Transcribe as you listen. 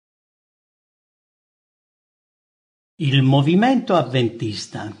Il movimento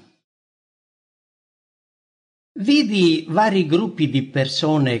avventista. Vidi vari gruppi di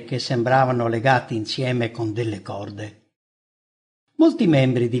persone che sembravano legati insieme con delle corde. Molti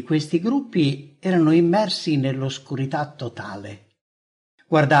membri di questi gruppi erano immersi nell'oscurità totale.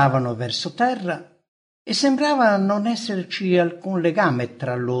 Guardavano verso terra e sembrava non esserci alcun legame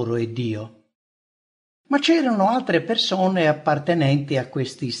tra loro e Dio. Ma c'erano altre persone appartenenti a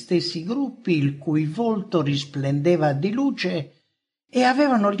questi stessi gruppi il cui volto risplendeva di luce e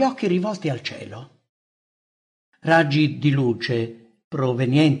avevano gli occhi rivolti al cielo. Raggi di luce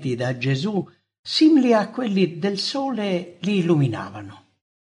provenienti da Gesù, simili a quelli del sole, li illuminavano.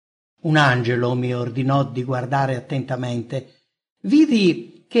 Un angelo mi ordinò di guardare attentamente.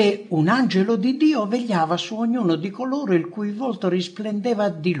 Vidi che un angelo di Dio vegliava su ognuno di coloro il cui volto risplendeva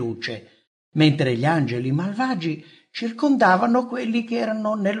di luce, mentre gli angeli malvagi circondavano quelli che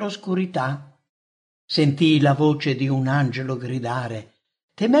erano nell'oscurità. Sentii la voce di un angelo gridare: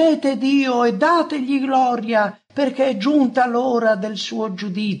 «Temete Dio e dategli gloria, perché è giunta l'ora del suo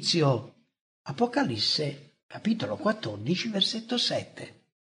giudizio». Apocalisse, capitolo 14, versetto 7.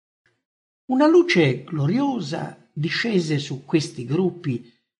 Una luce gloriosa discese su questi gruppi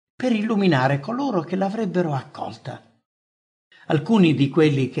per illuminare coloro che l'avrebbero accolta. Alcuni di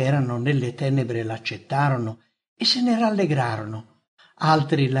quelli che erano nelle tenebre l'accettarono e se ne rallegrarono.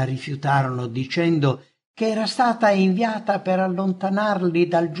 Altri la rifiutarono dicendo che era stata inviata per allontanarli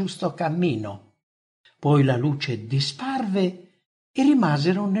dal giusto cammino. Poi la luce disparve e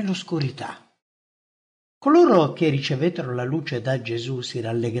rimasero nell'oscurità. Coloro che ricevettero la luce da Gesù si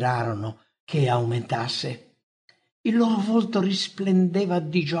rallegrarono che aumentasse. Il loro volto risplendeva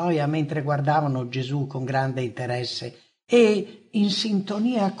di gioia mentre guardavano Gesù con grande interesse e, in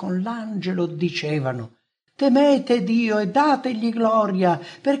sintonia con l'angelo, dicevano: «Temete Dio e dategli gloria,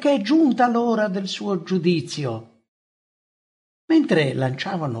 perché è giunta l'ora del suo giudizio». Mentre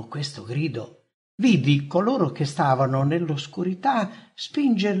lanciavano questo grido, vidi coloro che stavano nell'oscurità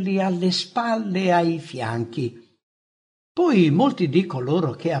spingerli alle spalle e ai fianchi. Poi molti di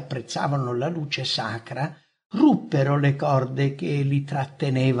coloro che apprezzavano la luce sacra ruppero le corde che li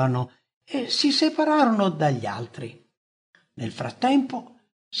trattenevano e si separarono dagli altri. Nel frattempo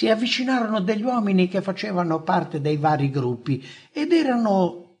si avvicinarono degli uomini che facevano parte dei vari gruppi ed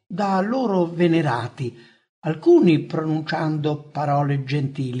erano da loro venerati, alcuni pronunciando parole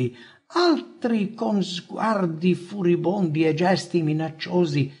gentili, altri con sguardi furibondi e gesti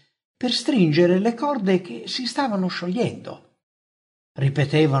minacciosi per stringere le corde che si stavano sciogliendo.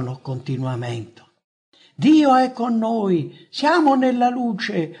 Ripetevano continuamente: «Dio è con noi, siamo nella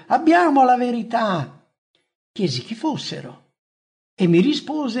luce, abbiamo la verità». Chiesi chi fossero e mi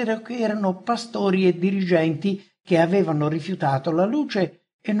risposero che erano pastori e dirigenti che avevano rifiutato la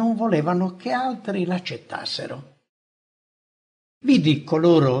luce e non volevano che altri l'accettassero. Vidi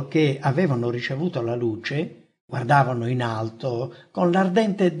coloro che avevano ricevuto la luce, guardavano in alto con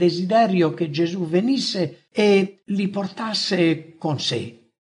l'ardente desiderio che Gesù venisse e li portasse con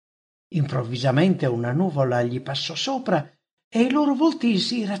sé. Improvvisamente una nuvola gli passò sopra e i loro volti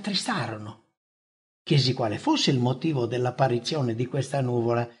si rattristarono. Chiesi quale fosse il motivo dell'apparizione di questa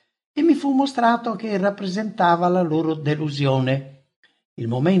nuvola e mi fu mostrato che rappresentava la loro delusione. Il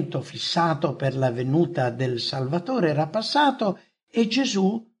momento fissato per la venuta del Salvatore era passato e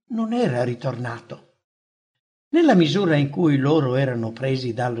Gesù non era ritornato. Nella misura in cui loro erano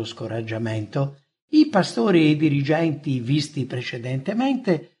presi dallo scoraggiamento, i pastori e i dirigenti visti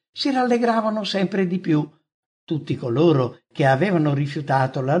precedentemente si rallegravano sempre di più. Tutti coloro che avevano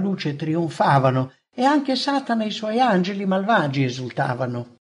rifiutato la luce trionfavano e anche Satana e i suoi angeli malvagi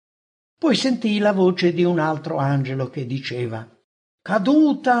esultavano. Poi sentii la voce di un altro angelo che diceva: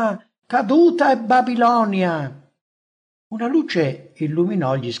 «Caduta, caduta è Babilonia!» Una luce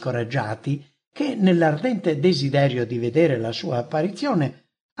illuminò gli scoraggiati che, nell'ardente desiderio di vedere la sua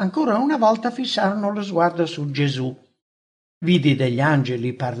apparizione, ancora una volta fissarono lo sguardo su Gesù. Vidi degli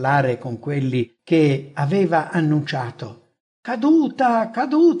angeli parlare con quelli che aveva annunciato: «Caduta,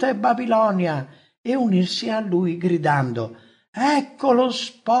 caduta è Babilonia!» e unirsi a lui gridando: «Ecco lo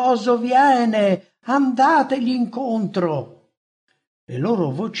sposo viene, andategli incontro!» Le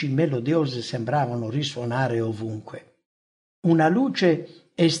loro voci melodiose sembravano risuonare ovunque. Una luce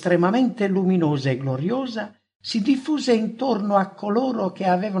estremamente luminosa e gloriosa si diffuse intorno a coloro che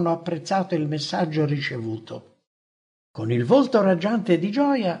avevano apprezzato il messaggio ricevuto. Con il volto raggiante di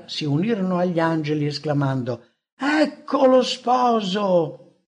gioia si unirono agli angeli esclamando: «Ecco lo sposo!»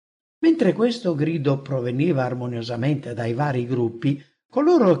 Mentre questo grido proveniva armoniosamente dai vari gruppi,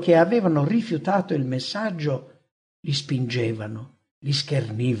 coloro che avevano rifiutato il messaggio li spingevano, li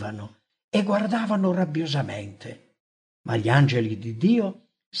schernivano e guardavano rabbiosamente. Ma gli angeli di Dio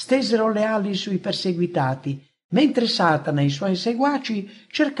stesero le ali sui perseguitati, mentre Satana e i suoi seguaci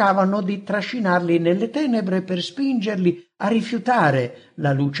cercavano di trascinarli nelle tenebre per spingerli a rifiutare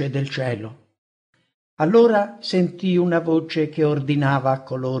la luce del cielo. Allora sentì una voce che ordinava a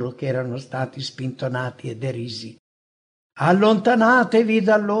coloro che erano stati spintonati e derisi: allontanatevi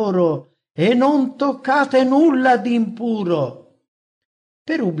da loro e non toccate nulla di impuro.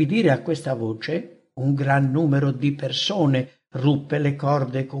 Per ubbidire a questa voce, un gran numero di persone ruppe le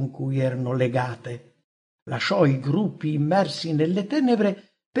corde con cui erano legate, lasciò i gruppi immersi nelle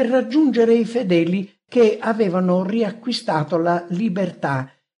tenebre per raggiungere i fedeli che avevano riacquistato la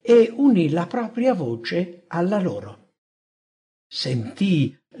libertà e unì la propria voce alla loro.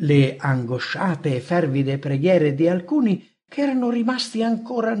 Sentì le angosciate e fervide preghiere di alcuni che erano rimasti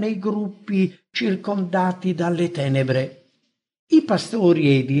ancora nei gruppi circondati dalle tenebre. I pastori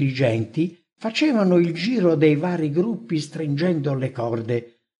e i dirigenti facevano il giro dei vari gruppi stringendo le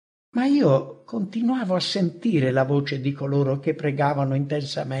corde, ma io continuavo a sentire la voce di coloro che pregavano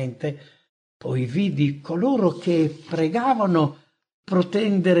intensamente. Poi vidi coloro che pregavano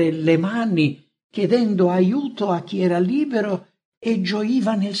protendere le mani, chiedendo aiuto a chi era libero e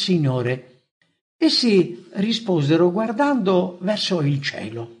gioiva nel Signore. Essi risposero guardando verso il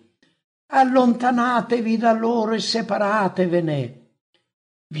cielo: allontanatevi da loro e separatevene.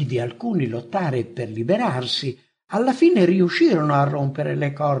 Vidi alcuni lottare per liberarsi. Alla fine riuscirono a rompere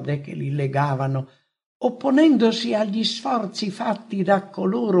le corde che li legavano, opponendosi agli sforzi fatti da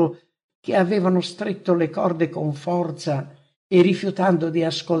coloro che avevano stretto le corde con forza e rifiutando di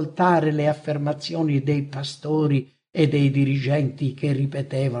ascoltare le affermazioni dei pastori e dei dirigenti che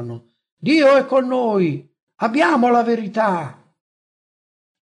ripetevano: Dio è con noi, abbiamo la verità.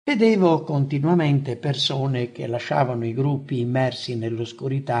 Vedevo continuamente persone che lasciavano i gruppi immersi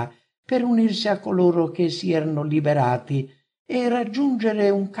nell'oscurità per unirsi a coloro che si erano liberati e raggiungere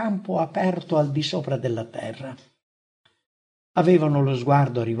un campo aperto al di sopra della terra. Avevano lo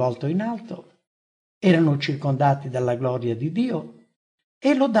sguardo rivolto in alto, erano circondati dalla gloria di Dio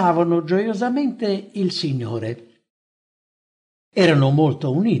e lodavano gioiosamente il Signore. Erano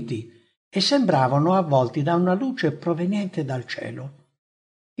molto uniti e sembravano avvolti da una luce proveniente dal cielo.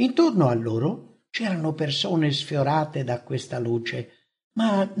 Intorno a loro c'erano persone sfiorate da questa luce,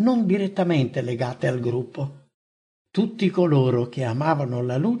 ma non direttamente legate al gruppo. Tutti coloro che amavano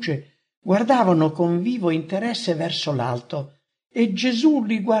la luce guardavano con vivo interesse verso l'alto e Gesù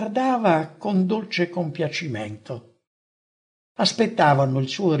li guardava con dolce compiacimento. Aspettavano il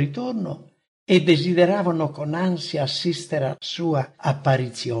suo ritorno e desideravano con ansia assistere alla sua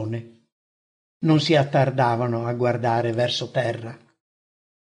apparizione. Non si attardavano a guardare verso terra.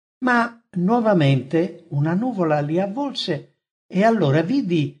 Ma nuovamente una nuvola li avvolse e allora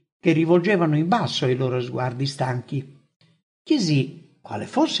vidi che rivolgevano in basso i loro sguardi stanchi. Chiesi quale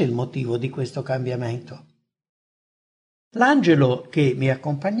fosse il motivo di questo cambiamento. L'angelo che mi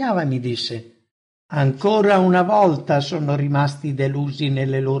accompagnava mi disse: ancora una volta sono rimasti delusi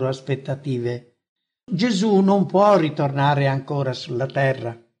nelle loro aspettative. Gesù non può ritornare ancora sulla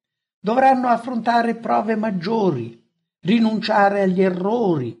terra. Dovranno affrontare prove maggiori, rinunciare agli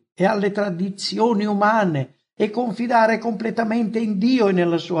errori e alle tradizioni umane e confidare completamente in Dio e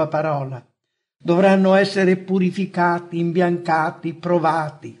nella sua parola. Dovranno essere purificati, imbiancati,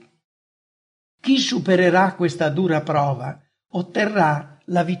 provati. Chi supererà questa dura prova otterrà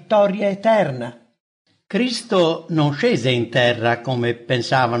la vittoria eterna. Cristo non scese in terra, come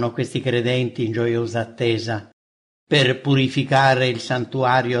pensavano questi credenti in gioiosa attesa, per purificare il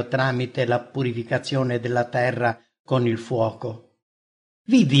santuario tramite la purificazione della terra con il fuoco.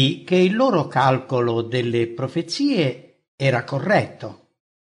 Vidi che il loro calcolo delle profezie era corretto.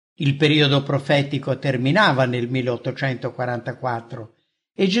 Il periodo profetico terminava nel 1844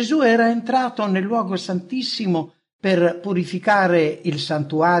 e Gesù era entrato nel luogo santissimo per purificare il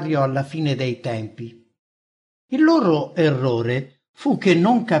santuario alla fine dei tempi. Il loro errore fu che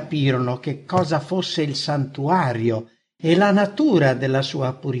non capirono che cosa fosse il santuario e la natura della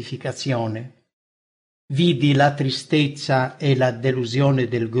sua purificazione. Vidi la tristezza e la delusione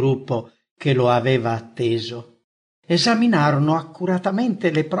del gruppo che lo aveva atteso. Esaminarono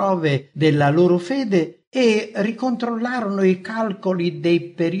accuratamente le prove della loro fede e ricontrollarono i calcoli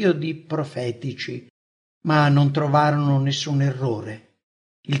dei periodi profetici, ma non trovarono nessun errore.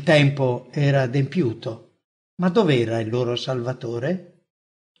 Il tempo era adempiuto, ma dov'era il loro Salvatore?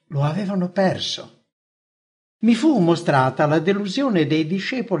 Lo avevano perso. Mi fu mostrata la delusione dei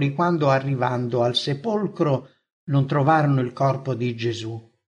discepoli quando, arrivando al sepolcro, non trovarono il corpo di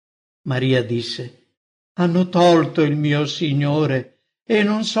Gesù. Maria disse: hanno tolto il mio Signore e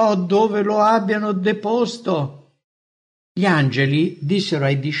non so dove lo abbiano deposto. Gli angeli dissero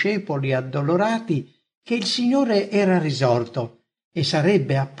ai discepoli addolorati che il Signore era risorto e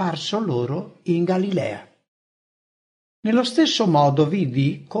sarebbe apparso loro in Galilea. Nello stesso modo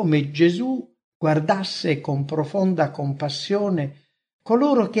vidi come Gesù guardasse con profonda compassione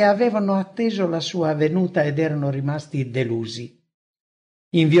coloro che avevano atteso la sua venuta ed erano rimasti delusi.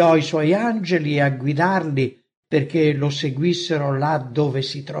 Inviò i suoi angeli a guidarli perché lo seguissero là dove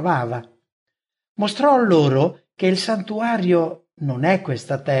si trovava. Mostrò loro che il santuario non è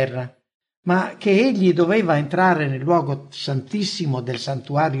questa terra, ma che egli doveva entrare nel luogo santissimo del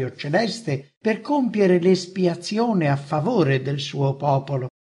santuario celeste per compiere l'espiazione a favore del suo popolo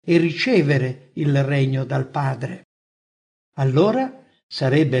e ricevere il regno dal Padre. Allora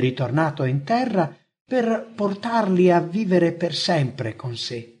sarebbe ritornato in terra per portarli a vivere per sempre con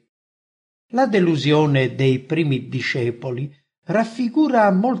sé. La delusione dei primi discepoli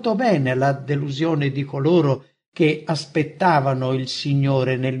raffigura molto bene la delusione di coloro che aspettavano il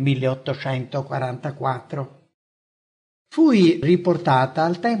Signore nel 1844. Fui riportata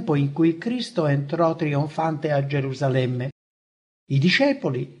al tempo in cui Cristo entrò trionfante a Gerusalemme. I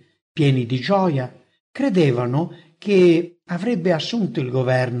discepoli, pieni di gioia, credevano che avrebbe assunto il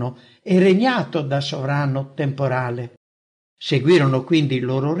governo e regnato da sovrano temporale. Seguirono quindi il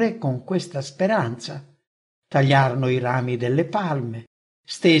loro re con questa speranza. Tagliarono i rami delle palme,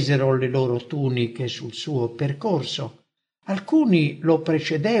 stesero le loro tuniche sul suo percorso. Alcuni lo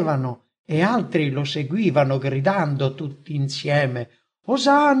precedevano e altri lo seguivano gridando tutti insieme: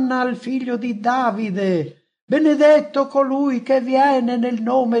 «Osanna al figlio di Davide! Benedetto colui che viene nel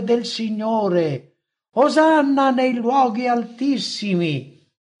nome del Signore! Osanna nei luoghi altissimi!»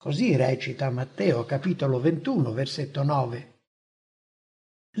 Così recita Matteo, capitolo 21, versetto 9.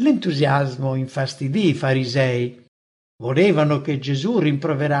 L'entusiasmo infastidì i farisei. Volevano che Gesù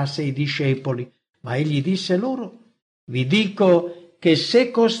rimproverasse i discepoli, ma egli disse loro: «Vi dico che se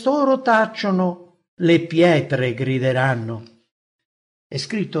costoro tacciono, le pietre grideranno». È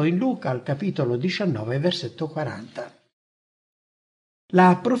scritto in Luca al capitolo 19, versetto 40.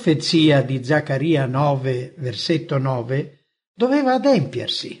 La profezia di Zaccaria 9, versetto 9, doveva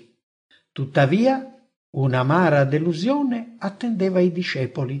adempiersi. Tuttavia, un'amara delusione attendeva i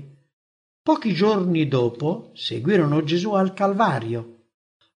discepoli. Pochi giorni dopo seguirono Gesù al Calvario.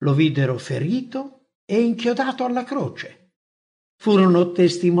 Lo videro ferito e inchiodato alla croce. Furono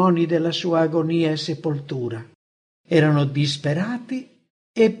testimoni della sua agonia e sepoltura. Erano disperati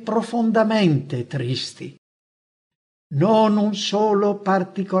e profondamente tristi. Non un solo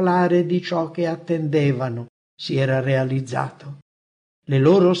particolare di ciò che attendevano si era realizzato. Le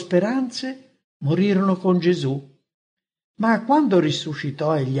loro speranze morirono con Gesù, ma quando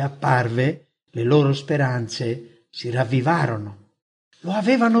risuscitò e gli apparve, le loro speranze si ravvivarono. Lo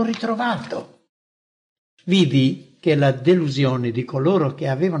avevano ritrovato. Vidi che la delusione di coloro che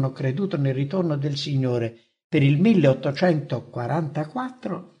avevano creduto nel ritorno del Signore per il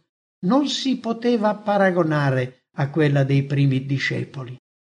 1844 non si poteva paragonare a quella dei primi discepoli.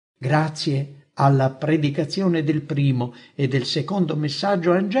 Grazie alla predicazione del primo e del secondo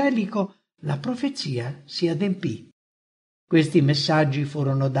messaggio angelico, la profezia si adempì. Questi messaggi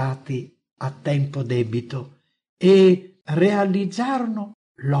furono dati a tempo debito e realizzarono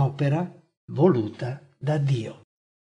l'opera voluta da Dio.